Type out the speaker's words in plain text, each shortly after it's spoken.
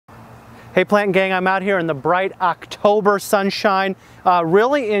Hey Plant Gang, I'm out here in the bright October sunshine,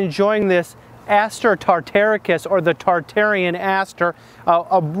 really enjoying this Aster Tartaricus, or the Tartarian Aster,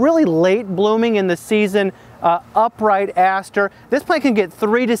 a really late blooming in the season upright aster. This plant can get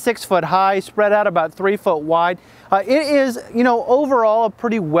 3 to 6 foot high, spread out about 3 foot wide. It is, overall a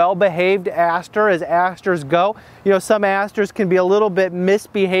pretty well-behaved aster as asters go. Some asters can be a little bit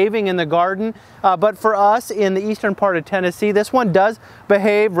misbehaving in the garden, but for us in the eastern part of Tennessee, this one does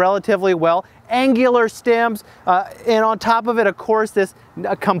behave relatively well. Angular stems, and on top of it, of course, this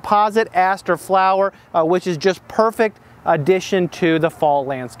composite aster flower, which is just perfect addition to the fall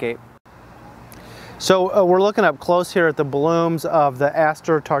landscape. So we're looking up close here at the blooms of the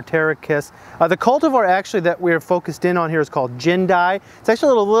Aster Tartaricus. The cultivar actually that we're focused in on here is called Jindai. It's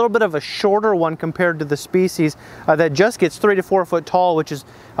actually a little bit of a shorter one compared to the species that just gets 3 to 4 foot tall, which is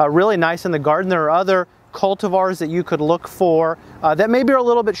really nice in the garden. There are other cultivars that you could look for that maybe are a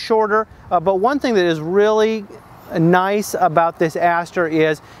little bit shorter, but one thing that is really nice about this aster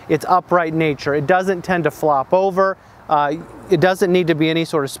is its upright nature. It doesn't tend to flop over. It doesn't need to be any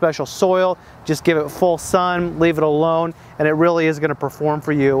sort of special soil. Just give it full sun, leave it alone, and it really is going to perform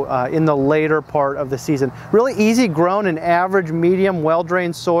for you in the later part of the season. Really easy grown in average, medium,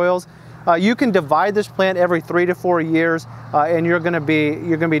 well-drained soils. You can divide this plant every 3 to 4 years, and you're going to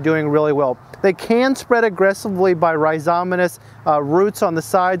be doing really well. They can spread aggressively by rhizomatous roots on the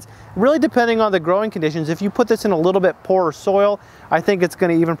sides, really depending on the growing conditions. If you put this in a little bit poorer soil, I think it's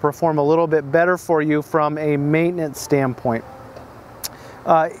going to even perform a little bit better for you from a maintenance standpoint.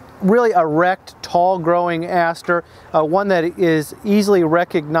 Really erect, tall growing aster, one that is easily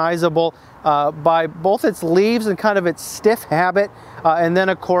recognizable by both its leaves and kind of its stiff habit, and then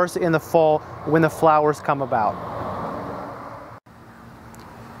of course in the fall when the flowers come about.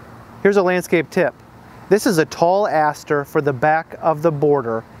 Here's a landscape tip. This is a tall aster for the back of the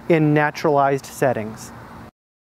border in naturalized settings.